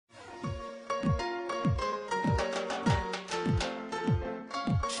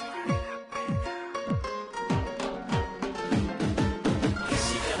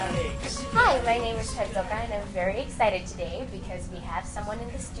my name is Pedzoka, and I'm very excited today because we have someone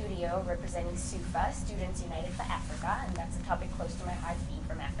in the studio representing SUFA, Students United for Africa, and that's a topic close to my heart, being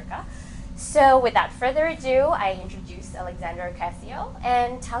from Africa. So without further ado, I introduce Alexander Ocasio,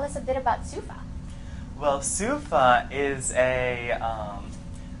 and tell us a bit about SUFA. Well, SUFA is a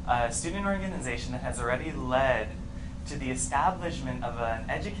student organization that has already led to the establishment of an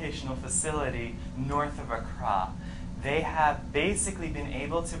educational facility north of Accra. They have basically been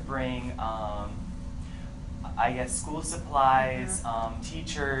able to bring, school supplies,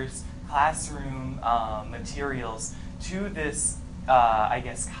 teachers, classroom materials to this,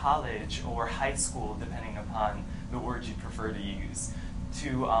 college or high school, depending upon the word you prefer to use,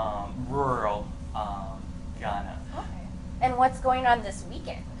 to rural Ghana. Okay. And what's going on this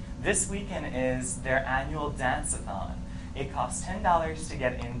weekend? This weekend is their annual dance-a-thon. It costs $10 to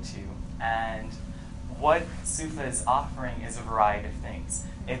get into, and what SUFA is offering is a variety of things.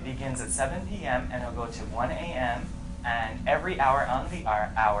 It begins at 7 p.m. and it'll go to 1 a.m. and every hour on the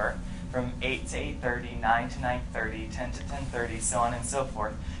hour, from 8 to 8:30, 9 to 9:30, 10 to 10:30, so on and so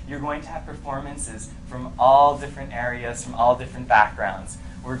forth. You're going to have performances from all different areas, from all different backgrounds.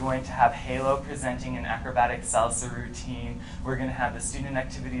 We're going to have Halo presenting an acrobatic salsa routine. We're going to have the Student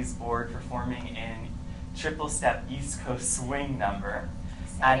Activities Board performing in triple-step East Coast swing number.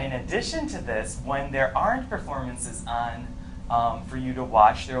 And in addition to this, when there aren't performances on for you to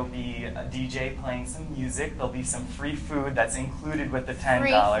watch, there will be a DJ playing some music. There'll be some free food that's included with the $10.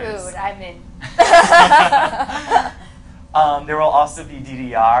 Free food, I'm in. There will also be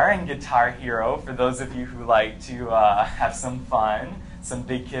DDR and Guitar Hero for those of you who like to have some fun, some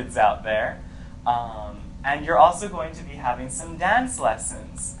big kids out there. And you're also going to be having some dance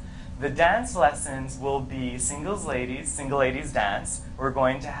lessons. The dance lessons will be single ladies dance. We're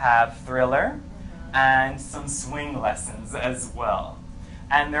going to have Thriller and some swing lessons as well.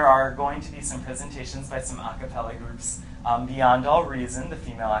 And there are going to be some presentations by some a cappella groups, Beyond All Reason, the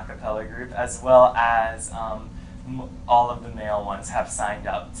female a cappella group, as well as all of the male ones have signed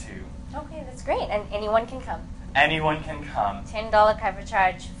up too. Okay, that's great. And anyone can come? Anyone can come. $10 cover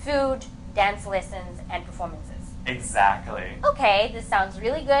charge, food, dance lessons, and performances. Exactly. Okay, this sounds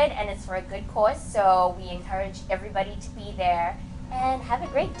really good, and it's for a good cause, so we encourage everybody to be there. And have a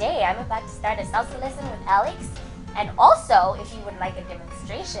great day. I'm about to start a salsa lesson with Alex. And also, if you would like a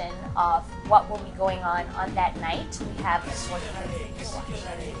demonstration of what will be going on that night, we have a short clip to watch.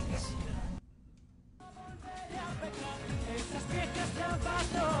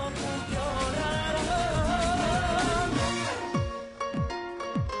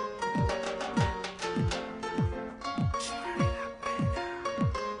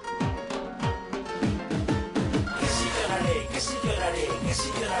 Que si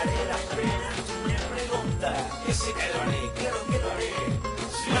lloraré las penas, tú me preguntas que si quedaré.